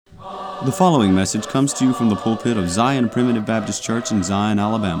The following message comes to you from the pulpit of Zion Primitive Baptist Church in Zion,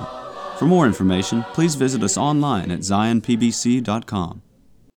 Alabama. For more information, please visit us online at zionpbc.com.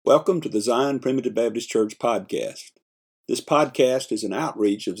 Welcome to the Zion Primitive Baptist Church podcast. This podcast is an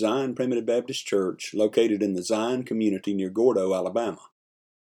outreach of Zion Primitive Baptist Church located in the Zion community near Gordo, Alabama.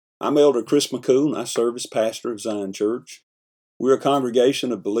 I'm Elder Chris McCool, and I serve as pastor of Zion Church. We're a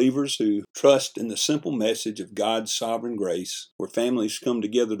congregation of believers who trust in the simple message of God's sovereign grace, where families come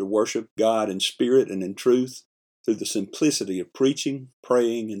together to worship God in spirit and in truth through the simplicity of preaching,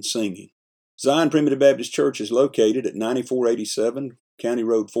 praying, and singing. Zion Primitive Baptist Church is located at 9487 County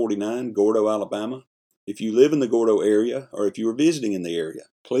Road 49, Gordo, Alabama. If you live in the Gordo area, or if you are visiting in the area,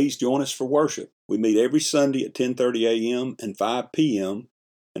 please join us for worship. We meet every Sunday at 10:30 a.m. and 5 p.m.,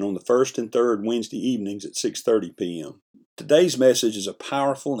 and on the first and third Wednesday evenings at 6:30 p.m. Today's message is a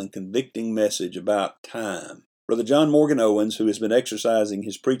powerful and convicting message about time. Brother John Morgan Owens, who has been exercising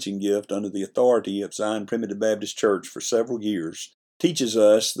his preaching gift under the authority of Zion Primitive Baptist Church for several years, teaches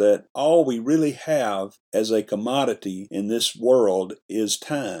us that all we really have as a commodity in this world is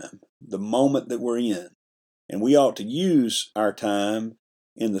time, the moment that we're in. And we ought to use our time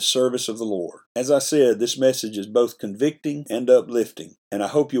in the service of the Lord. As I said, this message is both convicting and uplifting, and I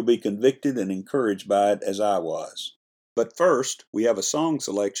hope you'll be convicted and encouraged by it as I was. But first, we have a song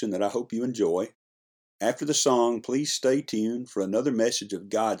selection that I hope you enjoy. After the song, please stay tuned for another message of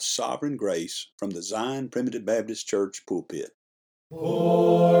God's sovereign grace from the Zion Primitive Baptist Church pulpit.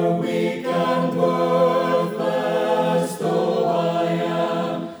 Poor, weak, and worthless though I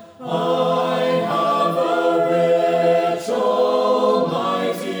am, I have a rich,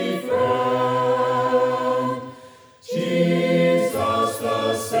 almighty friend. Jesus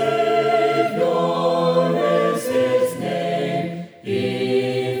the Savior is His name.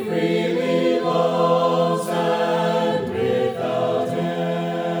 He freely loves and without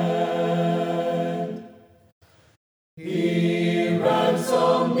end. He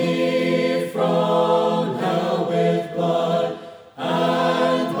ransomed me from hell with blood,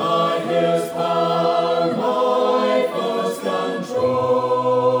 and by His power my foes controlled.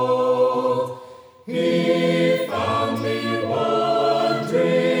 He found me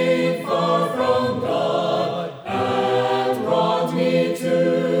wandering far from God, and brought me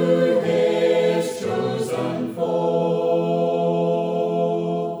to His chosen fold.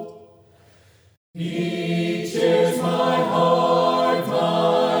 He cheers my heart,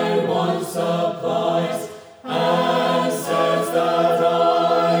 my want supplies, and says that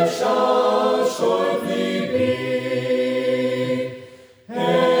I shall shortly be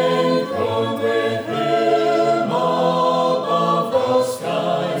enthroned with Him above the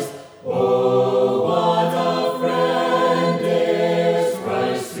skies. Oh, what a friend is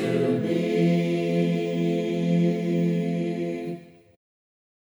Christ to me.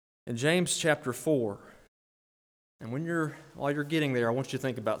 In James chapter 4, and while you're getting there, I want you to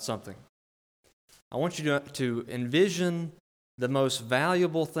think about something. I want you to envision the most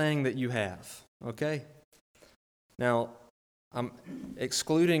valuable thing that you have, okay? Now, I'm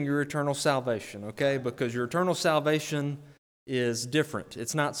excluding your eternal salvation, okay? Because your eternal salvation is different.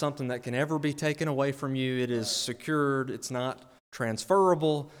 It's not something that can ever be taken away from you. It is secured. It's not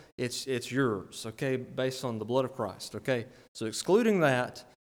transferable. It's yours, okay, based on the blood of Christ, okay? So excluding that,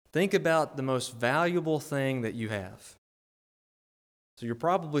 think about the most valuable thing that you have. So you're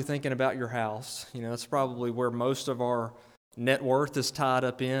probably thinking about your house. You know, that's probably where most of our net worth is tied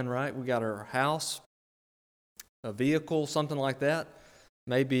up in, right? We got our house, a vehicle, something like that.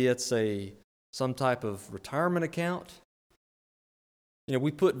 Maybe it's some type of retirement account. You know,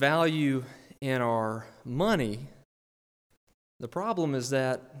 we put value in our money. The problem is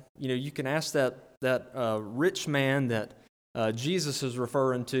that, you know, you can ask that rich man that Jesus is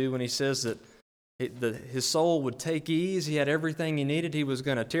referring to when he says that his soul would take ease. He had everything he needed. He was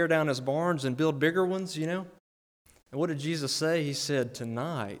going to tear down his barns and build bigger ones, you know. And what did Jesus say? He said,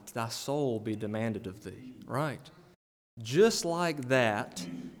 "Tonight thy soul be demanded of thee." Right. Just like that,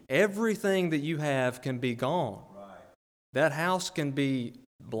 everything that you have can be gone. Right. That house can be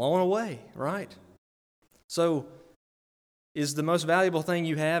blown away, right? So, is the most valuable thing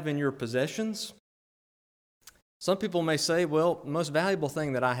you have in your possessions? Some people may say, well, the most valuable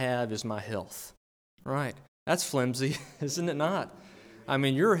thing that I have is my health. Right. That's flimsy, isn't it not? I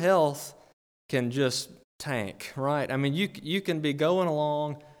mean, your health can just tank, right? I mean, you can be going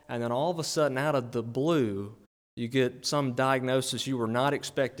along, and then all of a sudden, out of the blue, you get some diagnosis you were not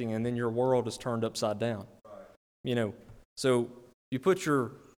expecting, and then your world is turned upside down. You know, so you put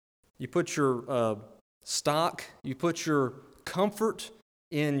your stock, you put your comfort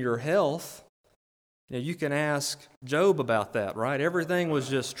in your health, You can ask Job about that, right? Everything was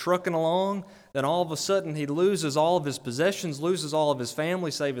just trucking along. Then all of a sudden he loses all of his possessions, loses all of his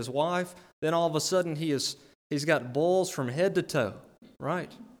family, save his wife. Then all of a sudden he's got bulls from head to toe,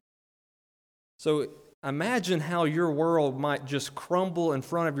 right? So imagine how your world might just crumble in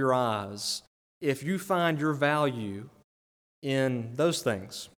front of your eyes if you find your value in those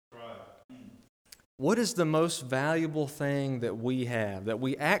things. What is the most valuable thing that we have, that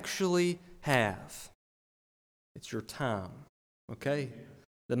we actually have? It's your time, okay?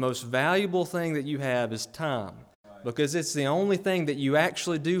 The most valuable thing that you have is time, because it's the only thing that you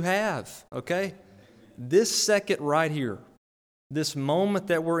actually do have, okay? This second right here, this moment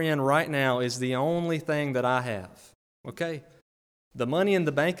that we're in right now is the only thing that I have, okay? The money in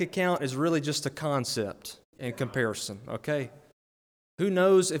the bank account is really just a concept in comparison, okay? Who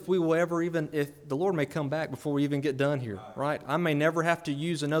knows if we will ever if the Lord may come back before we even get done here, right? I may never have to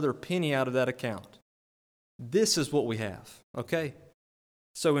use another penny out of that account. This is what we have, okay?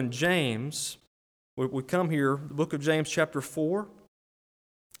 So in James, we come here, the book of James chapter 4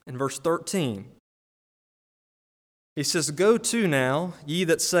 and verse 13. He says, "Go to now, ye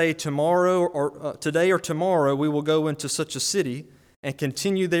that say tomorrow or today or tomorrow we will go into such a city and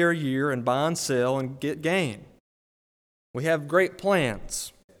continue there a year and buy and sell and get gain. We have great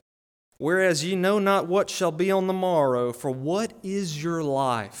plans. Whereas ye know not what shall be on the morrow, for what is your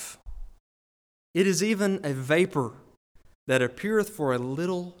life? It is even a vapor that appeareth for a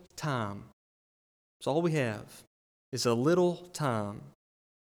little time." That's all we have is a little time,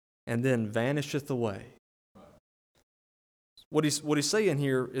 and then vanisheth away. What he's saying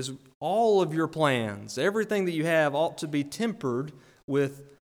here is all of your plans, everything that you have ought to be tempered with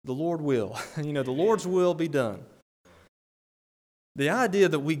the Lord will. The Lord's will be done. The idea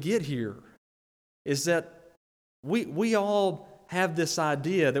that we get here is that we all have this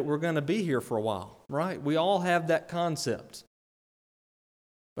idea that we're going to be here for a while, right? We all have that concept.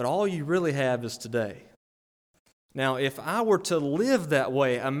 But all you really have is today. Now, if I were to live that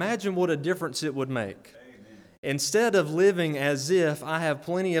way, imagine what a difference it would make. Instead of living as if I have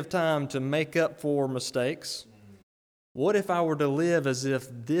plenty of time to make up for mistakes, what if I were to live as if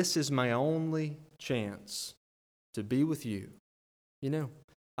this is my only chance to be with you?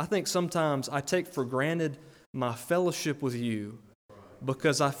 I think sometimes I take for granted my fellowship with you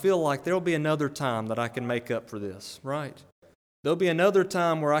because I feel like there'll be another time that I can make up for this, right? There'll be another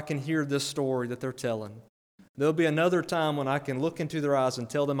time where I can hear this story that they're telling. There'll be another time when I can look into their eyes and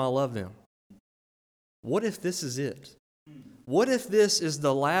tell them I love them. What if this is it? What if this is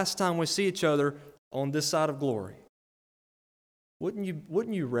the last time we see each other on this side of glory? Wouldn't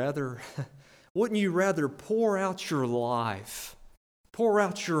you rather pour out your life, pour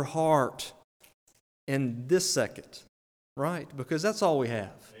out your heart in this second, right? Because that's all we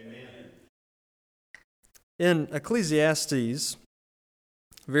have. Amen. In Ecclesiastes,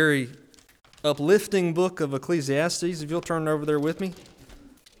 very uplifting book of Ecclesiastes, if you'll turn over there with me.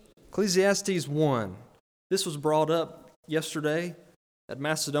 Ecclesiastes 1. This was brought up yesterday at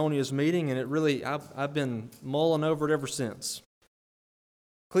Macedonia's meeting, and I've been mulling over it ever since.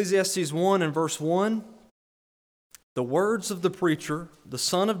 Ecclesiastes 1 and verse 1. The words of the preacher, the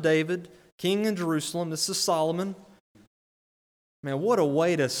son of David, king in Jerusalem. This is Solomon. Man, what a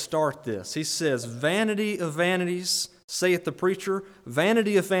way to start this. He says, "Vanity of vanities, saith the preacher,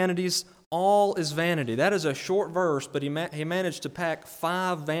 vanity of vanities, all is vanity." That is a short verse, but he managed to pack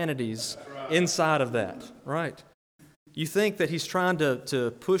 5 vanities inside of that, right? You think that he's trying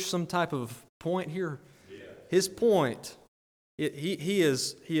to push some type of point here? His point, he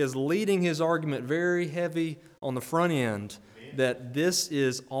is leading his argument very heavy on the front end that this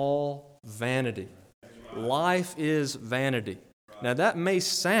is all vanity. Life is vanity. Now that may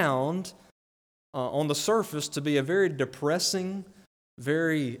sound on the surface to be a very depressing,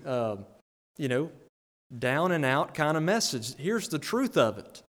 very down and out kind of message. Here's the truth of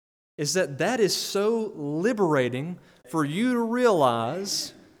it, is that is so liberating for you to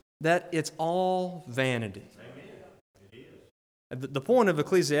realize that it's all vanity. The point of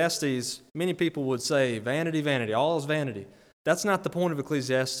Ecclesiastes, many people would say, vanity, vanity, all is vanity. That's not the point of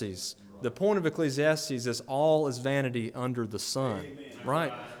Ecclesiastes. The point of Ecclesiastes is all is vanity under the sun,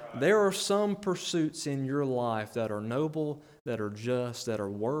 right? There are some pursuits in your life that are noble, that are just, that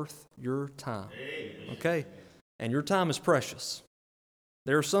are worth your time, okay? And your time is precious.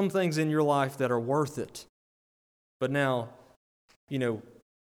 There are some things in your life that are worth it. But now,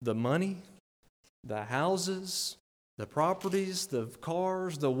 the money, the houses, the properties, the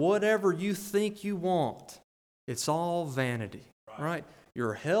cars, the whatever you think you want, it's all vanity, right?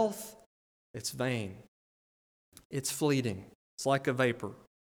 Your health, it's vain. It's fleeting. It's like a vapor.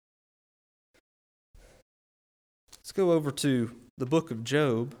 Let's go over to the book of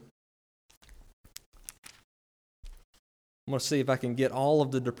Job. I'm going to see if I can get all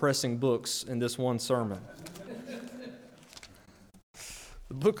of the depressing books in this one sermon.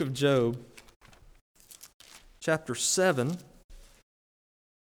 The book of Job, chapter 7.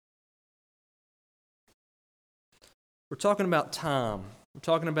 We're talking about time. We're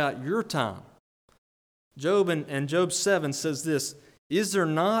talking about your time. Job and Job 7 says this, "Is there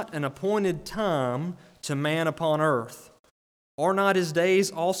not an appointed time to man upon earth? Are not his days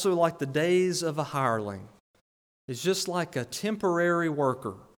also like the days of a hireling?" It's just like a temporary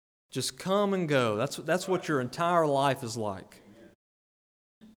worker. Just come and go. That's what your entire life is like.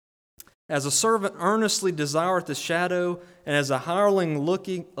 "As a servant earnestly desireth the shadow, and as a hireling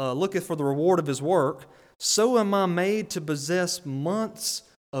looketh for the reward of his work, so am I made to possess months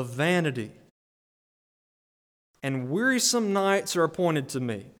of vanity. And wearisome nights are appointed to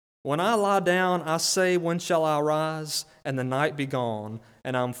me. When I lie down, I say, when shall I rise? And the night be gone,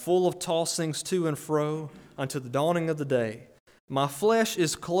 and I am full of tossings to and fro unto the dawning of the day. My flesh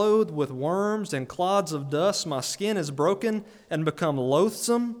is clothed with worms and clods of dust. My skin is broken and become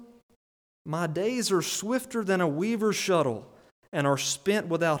loathsome. My days are swifter than a weaver's shuttle, and are spent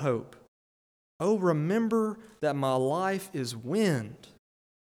without hope. Oh, remember that my life is wind.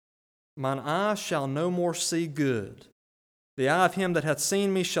 Mine eye shall no more see good. The eye of him that hath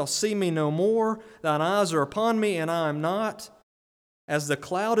seen me shall see me no more. Thine eyes are upon me, and I am not. As the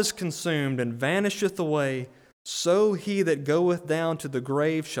cloud is consumed and vanisheth away, so he that goeth down to the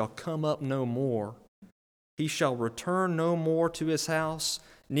grave shall come up no more. He shall return no more to his house,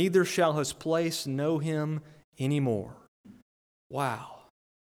 neither shall his place know him any more." Wow.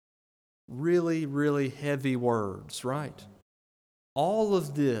 Really, really heavy words, right? All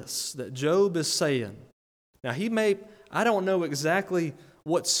of this that Job is saying. Now, I don't know exactly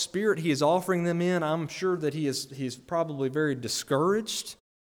what spirit he is offering them in. I'm sure that he's probably very discouraged.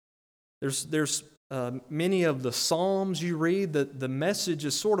 There's many of the Psalms you read that the message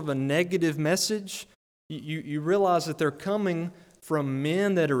is sort of a negative message. You realize that they're coming from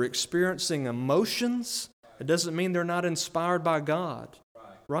men that are experiencing emotions. It doesn't mean they're not inspired by God,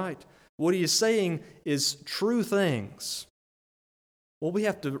 right? What he is saying is true things. What we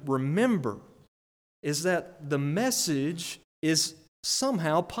have to remember is that the message is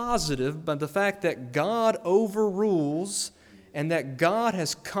somehow positive by the fact that God overrules and that God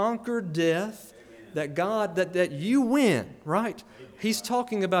has conquered death, that you win, right? He's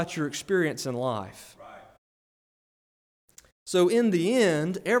talking about your experience in life. So in the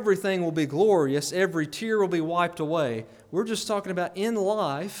end, everything will be glorious, every tear will be wiped away. We're just talking about in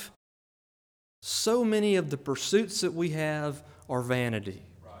life, so many of the pursuits that we have are vanity.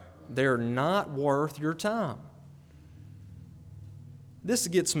 They're not worth your time. This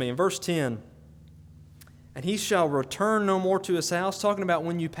gets me in verse 10. "And he shall return no more to his house," talking about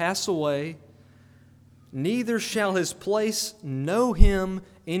when you pass away, "neither shall his place know him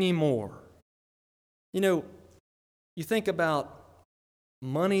anymore." You think about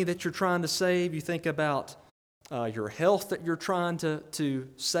money that you're trying to save. You think about your health that you're trying to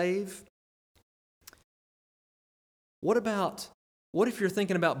save. What if you're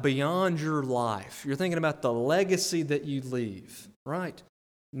thinking about beyond your life? You're thinking about the legacy that you leave, right?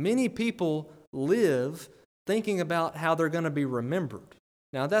 Many people live thinking about how they're going to be remembered.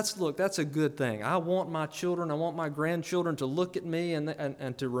 Now, that's a good thing. I want my children, I want my grandchildren to look at me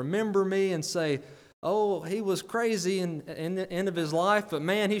and to remember me and say, "Oh, he was crazy in the end of his life, but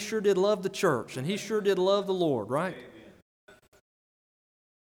man, he sure did love the church, and he sure did love the Lord," right?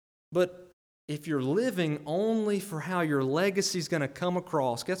 But if you're living only for how your legacy is going to come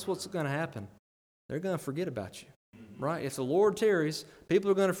across, guess what's going to happen? They're going to forget about you, right? If the Lord tarries, people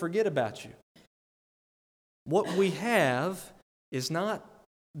are going to forget about you. What we have is not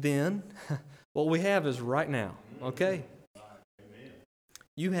then. What we have is right now, okay?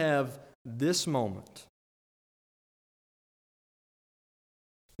 You have this moment.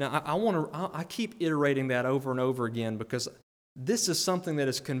 Now, I keep iterating that over and over again because this is something that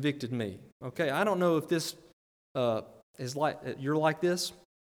has convicted me. Okay, I don't know if this is like you're like this,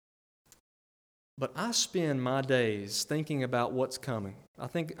 but I spend my days thinking about what's coming.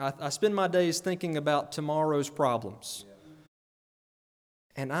 I spend my days thinking about tomorrow's problems,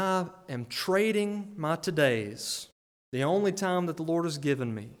 and I am trading my todays, the only time that the Lord has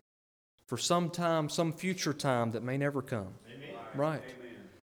given me, for some future time that may never come. Amen. Right? Amen.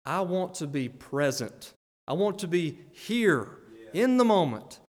 I want to be present. I want to be here in the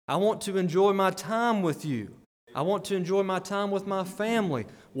moment. I want to enjoy my time with you. I want to enjoy my time with my family.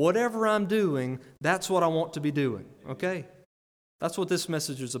 Whatever I'm doing, that's what I want to be doing. Okay? That's what this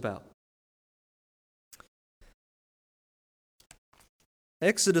message is about.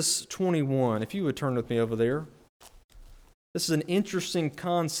 Exodus 21, if you would turn with me over there. This is an interesting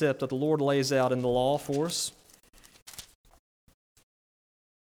concept that the Lord lays out in the law for us.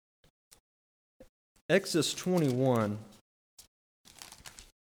 Exodus 21.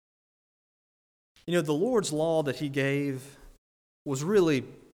 You know, the Lord's law that He gave was really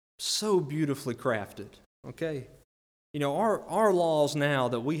so beautifully crafted, okay? You know, our laws now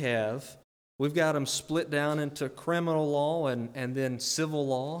that we have, we've got them split down into criminal law and then civil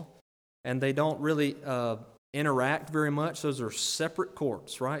law, and they don't really interact very much. Those are separate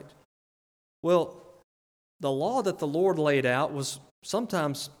courts, right? Well, the law that the Lord laid out was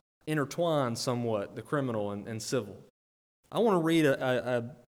sometimes intertwined somewhat, the criminal and civil. I want to read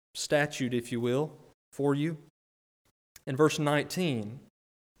a statute, if you will, for you. In verse 18,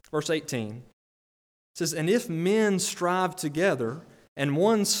 it says, "And if men strive together, and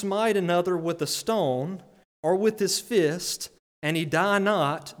one smite another with a stone, or with his fist, and he die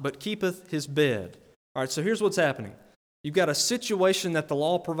not, but keepeth his bed." All right, so here's what's happening. You've got a situation that the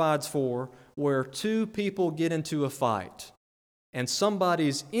law provides for where two people get into a fight, and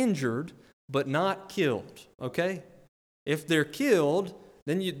somebody's injured, but not killed, okay? If they're killed,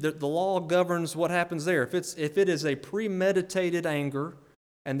 then the law governs what happens there. If it is a premeditated anger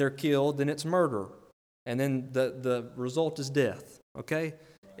and they're killed, then it's murder. And then the result is death, okay?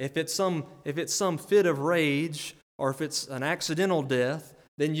 If it's some fit of rage or if it's an accidental death,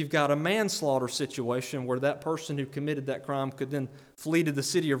 then you've got a manslaughter situation where that person who committed that crime could then flee to the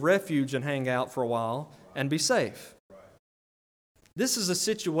city of refuge and hang out for a while and be safe. This is a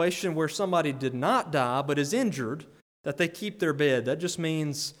situation where somebody did not die but is injured, that they keep their bed. That just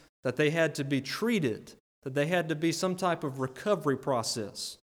means that they had to be treated, that they had to be some type of recovery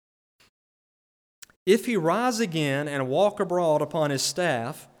process. "If he rise again and walk abroad upon his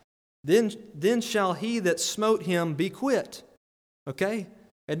staff, then shall he that smote him be quit." Okay?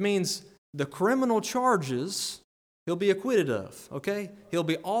 It means the criminal charges he'll be acquitted of. Okay? He'll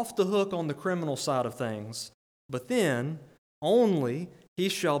be off the hook on the criminal side of things. But then only he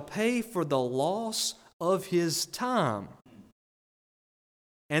shall pay for the loss of his time,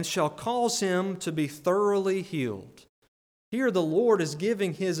 and shall cause him to be thoroughly healed. Here the Lord is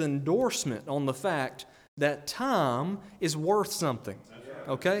giving His endorsement on the fact that time is worth something,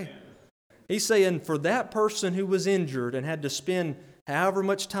 okay? He's saying for that person who was injured and had to spend however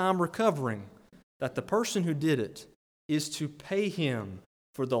much time recovering, that the person who did it is to pay him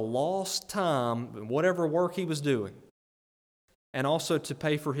for the lost time, whatever work he was doing, and also to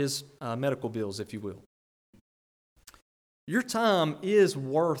pay for his medical bills, if you will. Your time is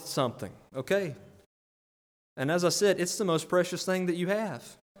worth something, okay? And as I said, it's the most precious thing that you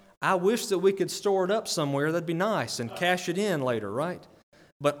have. I wish that we could store it up somewhere. That'd be nice, and cash it in later, right?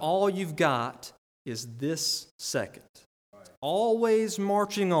 But all you've got is this second. Always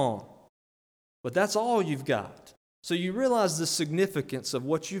marching on. But that's all you've got. So you realize the significance of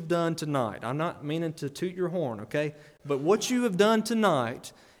what you've done tonight. I'm not meaning to toot your horn, okay? But what you have done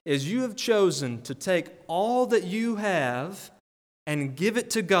tonight is you have chosen to take all that you have and give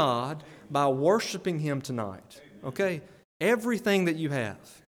it to God by worshiping Him tonight, okay? Everything that you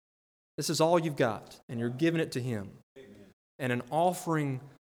have. This is all you've got, and you're giving it to Him. And an offering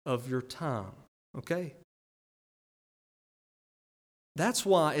of your time, okay? That's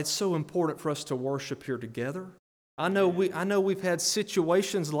why it's so important for us to worship here together. I know we've had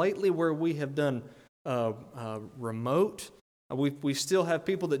situations lately where we have done remote. We still have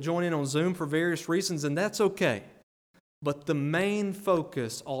people that join in on Zoom for various reasons, and that's okay. But the main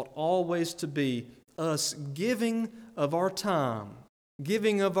focus ought always to be us giving of our time,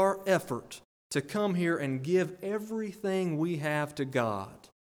 giving of our effort to come here and give everything we have to God,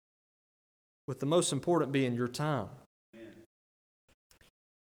 with the most important being your time.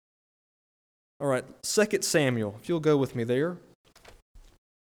 All right, 2 Samuel, if you'll go with me there.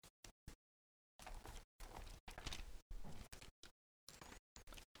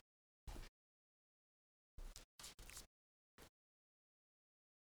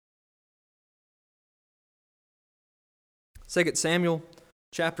 Second Samuel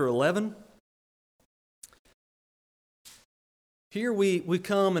chapter 11. Here we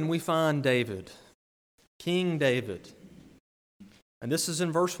come and we find David, King David. And this is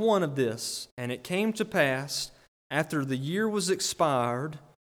in verse 1 of this. "And it came to pass, after the year was expired,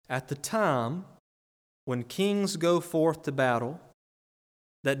 at the time when kings go forth to battle,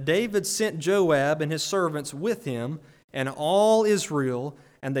 that David sent Joab and his servants with him and all Israel,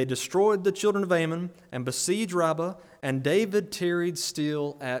 and they destroyed the children of Ammon and besieged Rabbah, and David tarried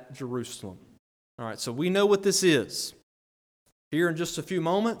still at Jerusalem." All right, so we know what this is. Here in just a few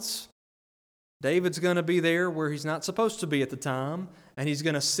moments, David's going to be there where he's not supposed to be at the time, and he's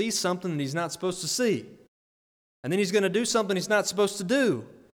going to see something that he's not supposed to see. And then he's going to do something he's not supposed to do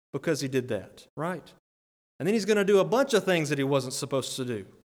because he did that, right? And then he's going to do a bunch of things that he wasn't supposed to do.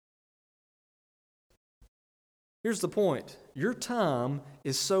 Here's the point. Your time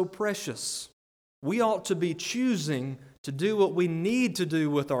is so precious. We ought to be choosing to do what we need to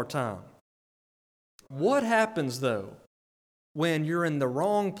do with our time. What happens, though, when you're in the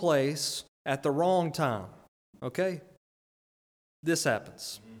wrong place at the wrong time? Okay? This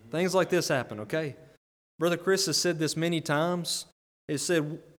happens. Things like this happen, okay? Brother Chris has said this many times. He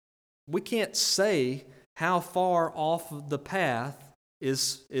said, we can't say how far off the path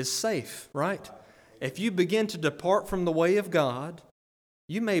is safe, right? If you begin to depart from the way of God,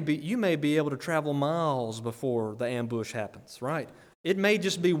 you may be able to travel miles before the ambush happens, right? It may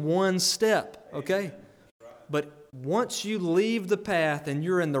just be one step, okay? But once you leave the path and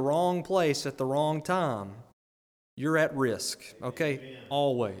you're in the wrong place at the wrong time, you're at risk, okay?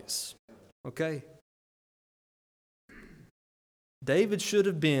 Always, okay? David should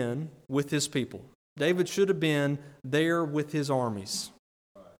have been with his people. David should have been there with his armies.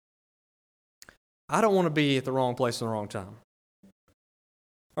 I don't want to be at the wrong place at the wrong time.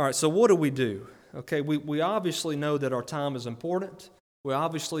 All right, so what do we do? Okay, we obviously know that our time is important. We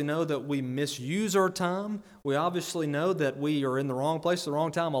obviously know that we misuse our time. We obviously know that we are in the wrong place at the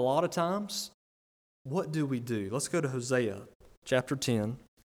wrong time a lot of times. What do we do? Let's go to Hosea chapter 10,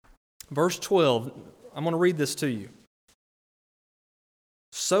 verse 12. I'm going to read this to you.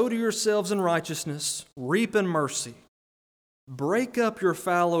 Sow to yourselves in righteousness, reap in mercy. Break up your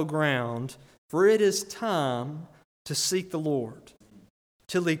fallow ground, for it is time to seek the Lord,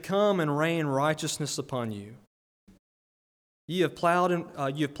 till He come and rain righteousness upon you. Ye have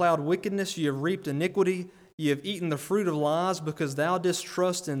plowed wickedness, ye have reaped iniquity, ye have eaten the fruit of lies, because thou didst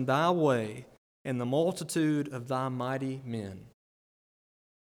trust in thy way and the multitude of thy mighty men.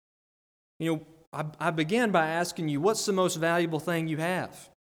 You know, I began by asking you, what's the most valuable thing you have?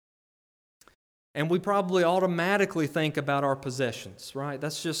 And we probably automatically think about our possessions, right?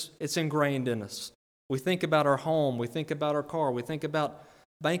 It's ingrained in us. We think about our home, we think about our car, we think about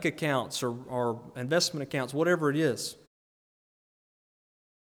bank accounts or investment accounts, whatever it is.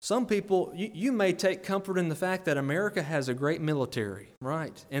 Some people, you may take comfort in the fact that America has a great military,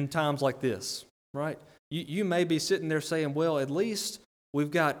 right, in times like this, right? You may be sitting there saying, well, at least we've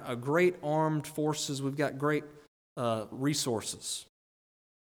got a great armed forces, we've got great resources.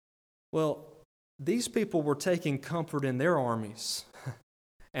 Well, these people were taking comfort in their armies.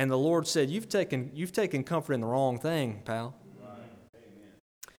 And the Lord said, you've taken comfort in the wrong thing, pal. Right.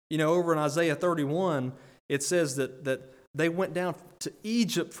 You know, over in Isaiah 31, it says that they went down to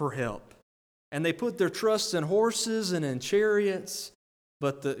Egypt for help. And they put their trust in horses and in chariots.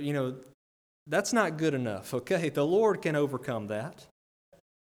 But, that's not good enough, okay? The Lord can overcome that.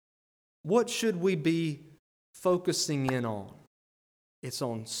 What should we be focusing in on? It's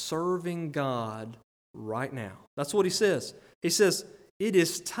on serving God right now. That's what He says. He says, it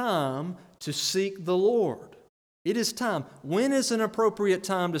is time to seek the Lord. It is time. When is an appropriate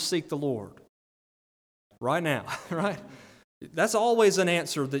time to seek the Lord? Right now, right? That's always an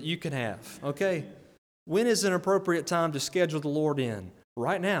answer that you can have, okay? When is an appropriate time to schedule the Lord in?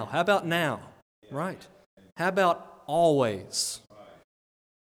 Right now. How about now? Right? How about always?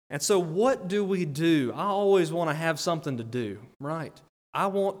 And so what do we do? I always want to have something to do, right?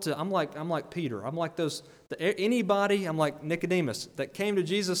 I'm like Peter. I'm like I'm like Nicodemus that came to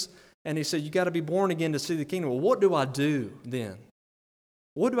Jesus and he said, you got to be born again to see the kingdom. Well, what do I do then?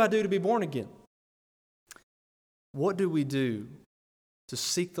 What do I do to be born again? What do we do to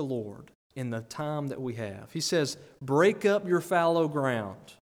seek the Lord in the time that we have? He says, break up your fallow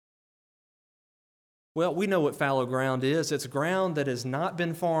ground. Well, we know what fallow ground is. It's ground that has not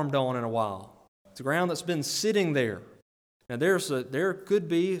been farmed on in a while. It's ground that's been sitting there. Now, there could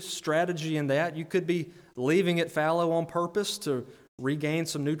be strategy in that. You could be leaving it fallow on purpose to regain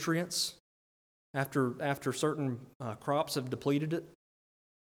some nutrients after certain crops have depleted it.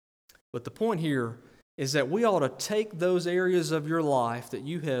 But the point here is that we ought to take those areas of your life that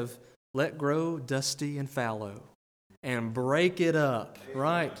you have let grow dusty and fallow and break it up,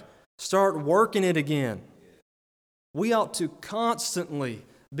 right? Start working it again. We ought to constantly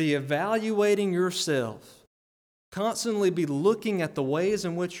be evaluating yourself, constantly be looking at the ways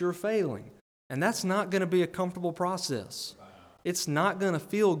in which you're failing. And that's not going to be a comfortable process. It's not going to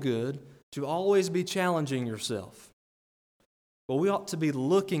feel good to always be challenging yourself. But we ought to be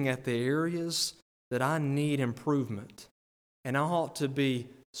looking at the areas that I need improvement. And I ought to be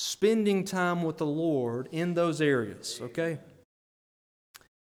spending time with the Lord in those areas, okay?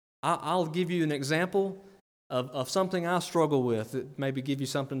 I'll give you an example of something I struggle with that maybe give you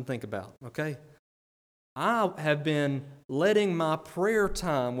something to think about, okay? I have been letting my prayer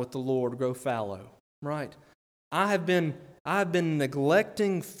time with the Lord go fallow, right? I've been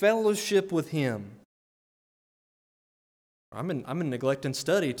neglecting fellowship with Him. I'm neglecting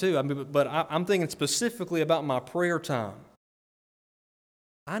study too. But I'm thinking specifically about my prayer time.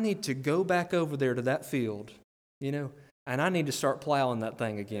 I need to go back over there to that field, and I need to start plowing that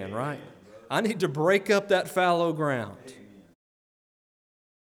thing again, right? I need to break up that fallow ground.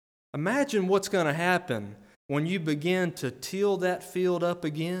 Imagine what's going to happen when you begin to till that field up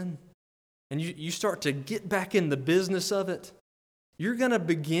again and you start to get back in the business of it. You're going to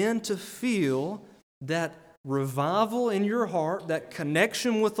begin to feel that revival in your heart, that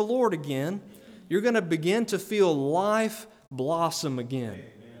connection with the Lord again. You're going to begin to feel life blossom again.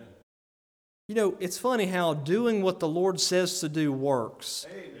 It's funny how doing what the Lord says to do works.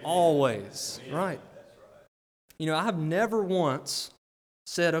 Always, right? I've never once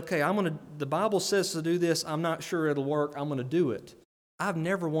said, okay, the Bible says to do this, I'm not sure it'll work, I'm going to do it. I've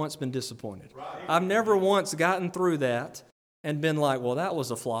never once been disappointed. I've never once gotten through that and been like, well, that was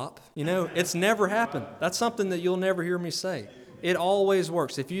a flop. It's never happened. That's something that you'll never hear me say. It always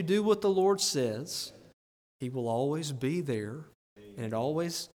works. If you do what the Lord says, He will always be there, and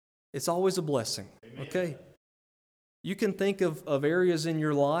it's always a blessing, okay? You can think of areas in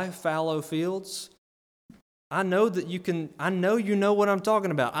your life, fallow fields. I know you know what I'm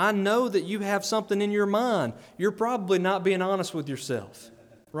talking about. I know that you have something in your mind. You're probably not being honest with yourself,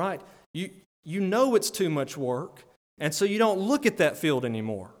 right? You know it's too much work, and so you don't look at that field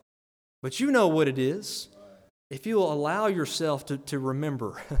anymore. But you know what it is. If you will allow yourself to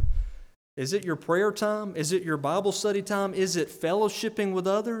remember, is it your prayer time? Is it your Bible study time? Is it fellowshipping with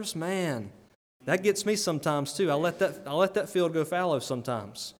others? Man, that gets me sometimes too. I let that field go fallow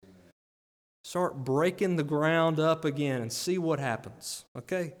sometimes. Start breaking the ground up again and see what happens,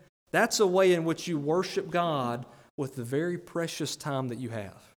 okay? That's a way in which you worship God with the very precious time that you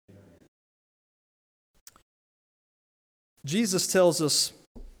have. Jesus tells us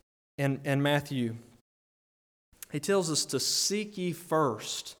in Matthew, He tells us to seek ye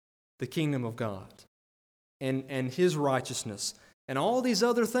first the kingdom of God and His righteousness. And all these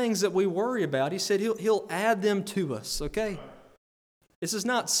other things that we worry about, He said He'll add them to us, okay? This is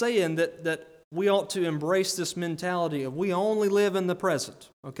not saying that we ought to embrace this mentality of we only live in the present,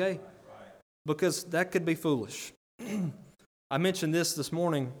 okay? Because that could be foolish. I mentioned this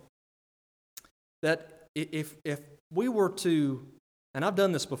morning, that if we were to, and I've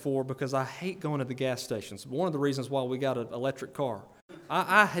done this before because I hate going to the gas stations. One of the reasons why we got an electric car.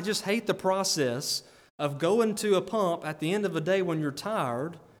 I just hate the process of going to a pump at the end of a day when you're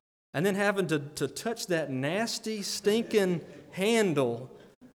tired and then having to touch that nasty, stinking handle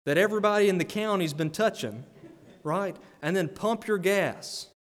that everybody in the county's been touching, right? And then pump your gas.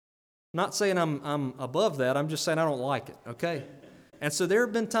 Not saying I'm above that, I'm just saying I don't like it, okay? And so there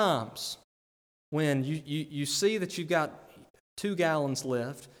have been times when you see that you've got 2 gallons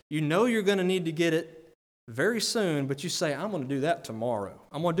left. You know you're going to need to get it very soon, but you say, I'm going to do that tomorrow.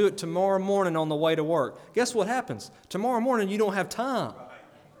 I'm going to do it tomorrow morning on the way to work. Guess what happens? Tomorrow morning you don't have time.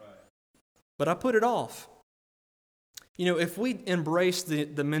 But I put it off. If we embrace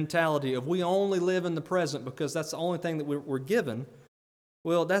the mentality of we only live in the present because that's the only thing that we're given,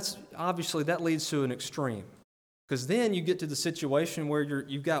 well, that leads to an extreme. Because then you get to the situation where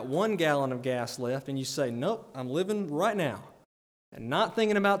you've got 1 gallon of gas left and you say, nope, I'm living right now and not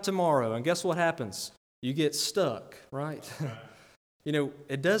thinking about tomorrow. And guess what happens? You get stuck, right?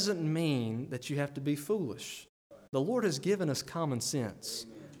 It doesn't mean that you have to be foolish. The Lord has given us common sense.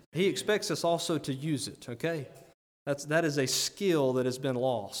 He expects us also to use it, okay? That is a skill that has been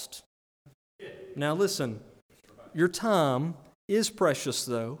lost. Now listen, your time is precious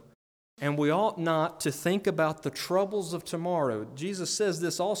though, and we ought not to think about the troubles of tomorrow. Jesus says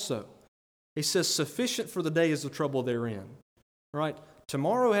this also. He says, sufficient for the day is the trouble therein. Right?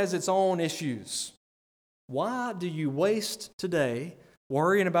 Tomorrow has its own issues. Why do you waste today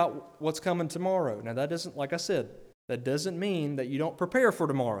worrying about what's coming tomorrow? Now that doesn't, like I said, that doesn't mean that you don't prepare for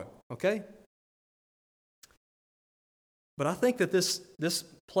tomorrow, okay? But I think that this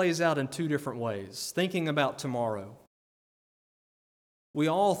plays out in 2 different ways, thinking about tomorrow. We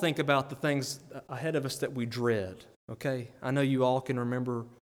all think about the things ahead of us that we dread, okay? I know you all can remember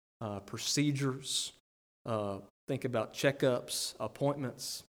procedures, think about checkups,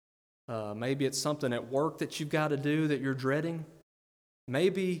 appointments. Maybe it's something at work that you've got to do that you're dreading.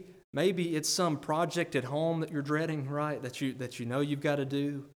 Maybe it's some project at home that you're dreading, right? That you know you've got to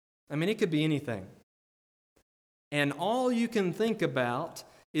do. I mean, it could be anything. And all you can think about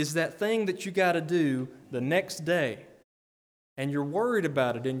is that thing that you got to do the next day, and you're worried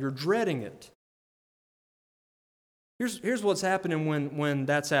about it and you're dreading it. Here's what's happening when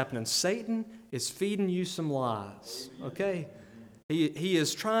that's happening. Satan is feeding you some lies, okay? He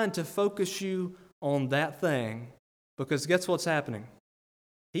is trying to focus you on that thing, because guess what's happening?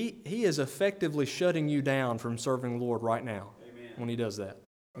 He is effectively shutting you down from serving the Lord right now. Amen. When he does that,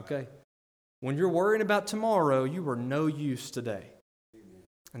 okay? When you're worrying about tomorrow, you are no use today. Amen.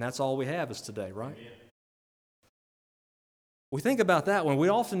 And that's all we have is today, right? Amen. We think about that one. We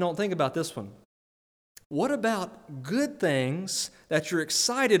often don't think about this one. What about good things that you're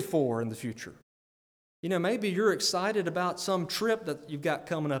excited for in the future? You know, maybe you're excited about some trip that you've got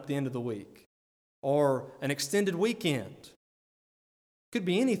coming up the end of the week, or an extended weekend. Could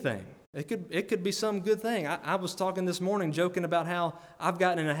be anything. It could be some good thing. I was talking this morning, joking about how I've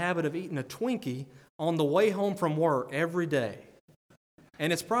gotten in a habit of eating a Twinkie on the way home from work every day.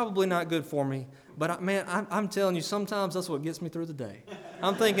 And it's probably not good for me, but I'm telling you, sometimes that's what gets me through the day.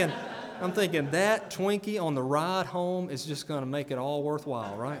 I'm thinking that Twinkie on the ride home is just going to make it all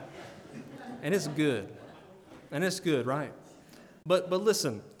worthwhile, right? And it's good. And it's good, right? But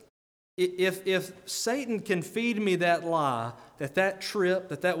listen, if Satan can feed me that lie, that trip,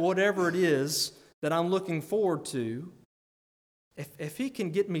 that whatever it is that I'm looking forward to, if he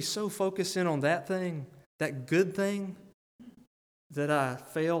can get me so focused in on that thing, that good thing, that I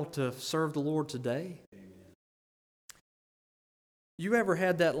fail to serve the Lord today. You ever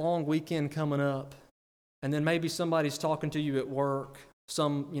had that long weekend coming up, and then maybe somebody's talking to you at work,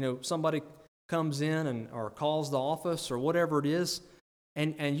 somebody comes in or calls the office or whatever it is,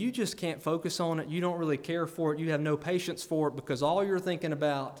 and you just can't focus on it. You don't really care for it. You have no patience for it, because all you're thinking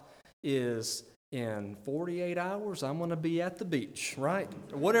about is, in 48 hours, I'm going to be at the beach, right?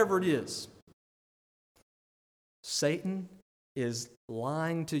 Or whatever it is. Satan is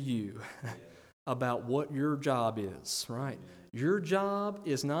lying to you about what your job is, right? Your job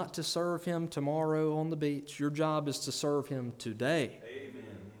is not to serve him tomorrow on the beach. Your job is to serve him today. Amen.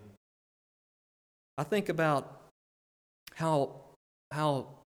 I think about how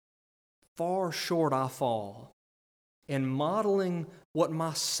far short I fall in modeling what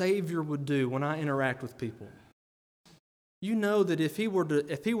my Savior would do when I interact with people. You know that if he were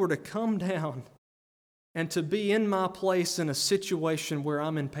to come down and to be in my place in a situation where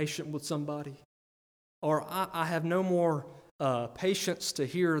I'm impatient with somebody, or I have no more patience to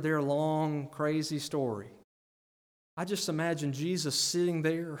hear their long, crazy story, I just imagine Jesus sitting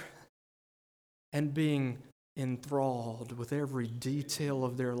there and being enthralled with every detail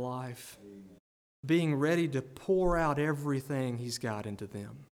of their life, being ready to pour out everything he's got into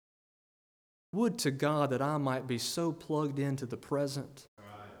them. Would to God that I might be so plugged into the present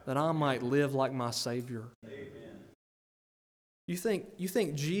that I might live like my Savior. Amen. You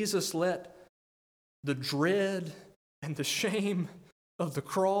think Jesus let the dread and the shame of the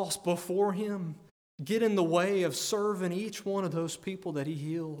cross before him get in the way of serving each one of those people that he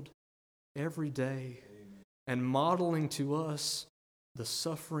healed every day? Amen. And modeling to us the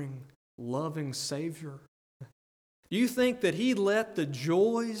suffering, loving Savior? You think that he let the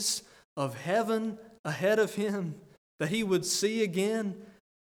joys of heaven ahead of him that he would see again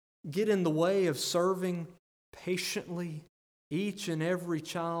get in the way of serving patiently each and every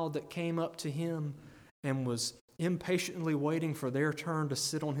child that came up to him and was impatiently waiting for their turn to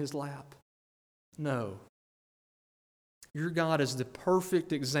sit on his lap? No. Your God is the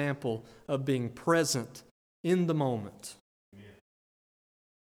perfect example of being present in the moment. Amen.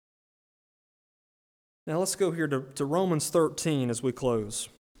 Now let's go here to Romans 13 as we close.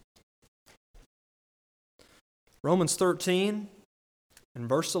 Romans 13 and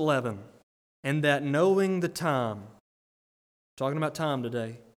verse 11. And that knowing the time, talking about time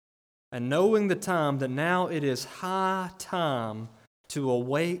today, and knowing the time that now it is high time to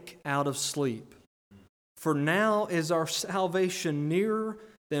awake out of sleep. For now is our salvation nearer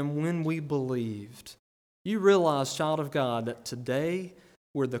than when we believed. You realize, child of God, that today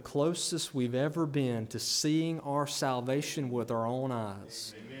we're the closest we've ever been to seeing our salvation with our own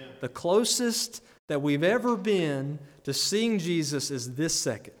eyes. Amen. The closest that we've ever been to seeing Jesus is this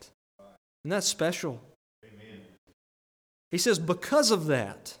second. And that's special. Amen. He says, because of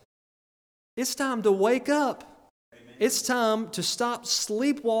that, it's time to wake up. Amen. It's time to stop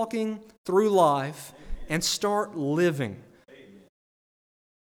sleepwalking through life and start living. Amen.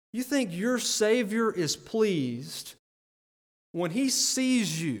 You think your Savior is pleased when He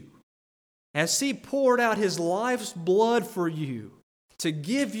sees you as He poured out His life's blood for you to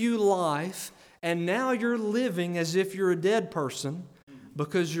give you life, and now you're living as if you're a dead person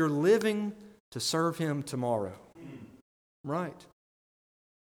because you're living to serve Him tomorrow. Right?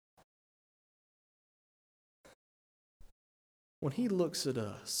 when He looks at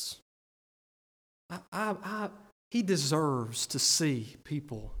us, He deserves to see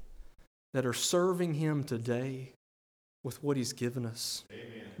people that are serving Him today with what He's given us.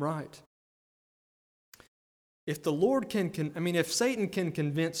 Amen. Right. If the Lord if Satan can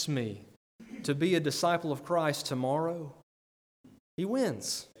convince me to be a disciple of Christ tomorrow, he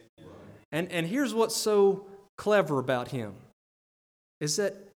wins. And here's what's so clever about him, is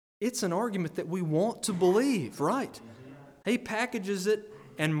that it's an argument that we want to believe, right? He packages it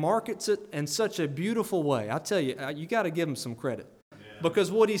and markets it in such a beautiful way. I tell you, you got to give him some credit.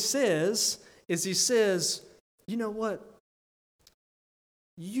 Because what he says is, he says, you know what?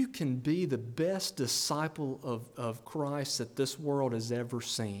 You can be the best disciple of Christ that this world has ever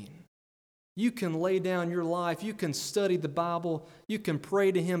seen. You can lay down your life. You can study the Bible. You can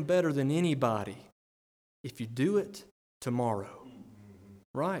pray to Him better than anybody if you do it tomorrow.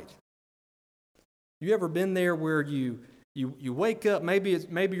 Right? You ever been there where you wake up,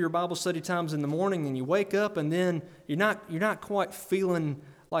 maybe your Bible study time's in the morning, and you wake up and then you're not quite feeling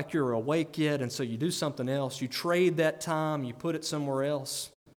like you're awake yet, and so you do something else. You trade that time, you put it somewhere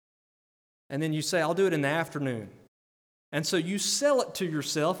else. And then you say, I'll do it in the afternoon. And so you sell it to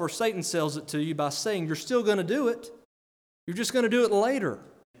yourself, or Satan sells it to you by saying you're still going to do it. You're just going to do it later.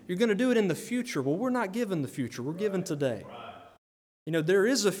 You're going to do it in the future. Well, we're not given the future. We're given today. You know, there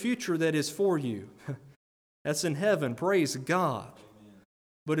is a future that is for you. That's in heaven. Praise God.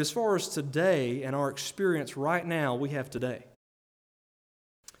 But as far as today and our experience right now, we have today.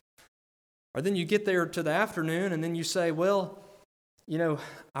 Or then you get there to the afternoon and then you say, well, you know,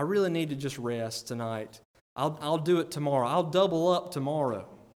 I really need to just rest tonight. I'll do it tomorrow. I'll double up tomorrow.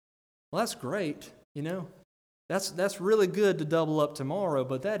 Well, that's great, you know. That's really good to double up tomorrow,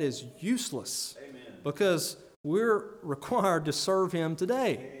 but that is useless. Amen. Because we're required to serve Him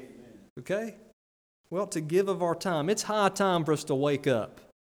today. Amen. Okay? Well, to give of our time. It's high time for us to wake up.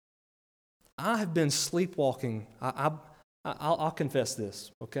 I have been sleepwalking. I'll confess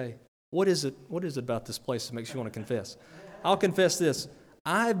this, okay? What is it about this place that makes you want to confess? I'll confess this.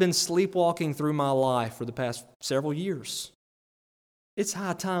 I have been sleepwalking through my life for the past several years. It's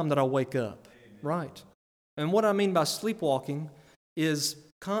high time that I wake up, right? And what I mean by sleepwalking is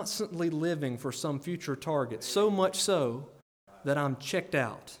constantly living for some future target, so much so that I'm checked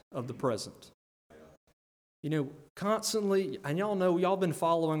out of the present. You know, constantly, and y'all know, y'all been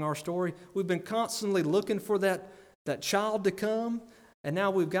following our story, we've been constantly looking for that child to come. And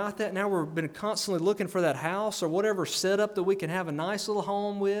now we've got that. Now we've been constantly looking for that house or whatever setup that we can have a nice little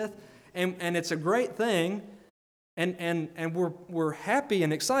home with. And it's a great thing. And we're happy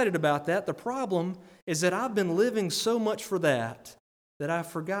and excited about that. The problem is that I've been living so much for that I've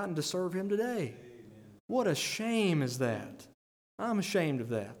forgotten to serve Him today. Amen. What a shame is that. I'm ashamed of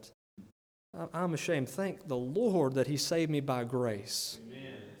that. I'm ashamed. Thank the Lord that He saved me by grace. Amen.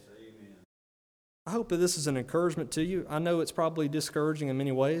 I hope that this is an encouragement to you. I know it's probably discouraging in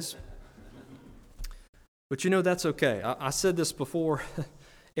many ways. But you know, that's okay. I said this before.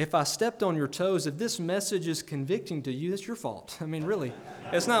 If I stepped on your toes, if this message is convicting to you, it's your fault. I mean, really,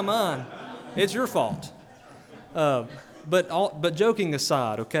 it's not mine. It's your fault. But joking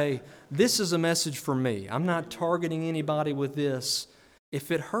aside, okay, this is a message for me. I'm not targeting anybody with this. If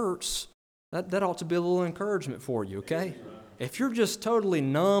it hurts, that ought to be a little encouragement for you, okay? If you're just totally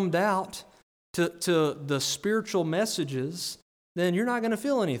numbed out to the spiritual messages, then you're not going to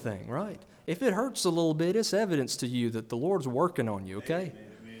feel anything, right? If it hurts a little bit, it's evidence to you that the Lord's working on you, okay? Amen.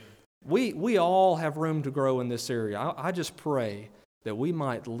 We all have room to grow in this area. I just pray that we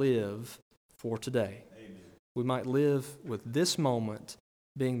might live for today. Amen. We might live with this moment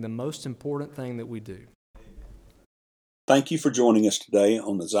being the most important thing that we do. Amen. Thank you for joining us today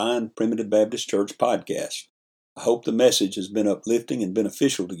on the Zion Primitive Baptist Church podcast. I hope the message has been uplifting and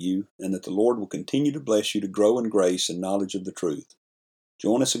beneficial to you, and that the Lord will continue to bless you to grow in grace and knowledge of the truth.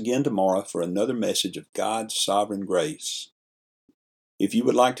 Join us again tomorrow for another message of God's sovereign grace. If you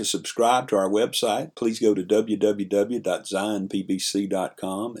would like to subscribe to our website, please go to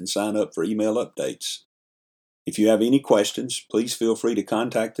www.zionpbc.com and sign up for email updates. If you have any questions, please feel free to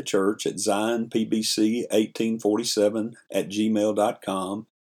contact the church at zionpbc1847@gmail.com.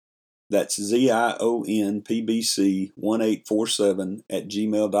 That's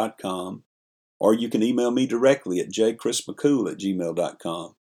ZIONPBC1847@gmail.com, or you can email me directly at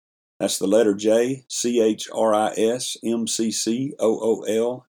jchrismccool@gmail.com. That's the letter J,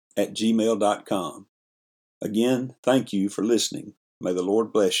 CHRISMCCOOL@gmail.com. Again, thank you for listening. May the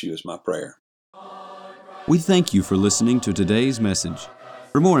Lord bless you is my prayer. We thank you for listening to today's message.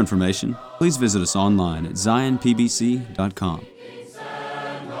 For more information, please visit us online at zionpbc.com.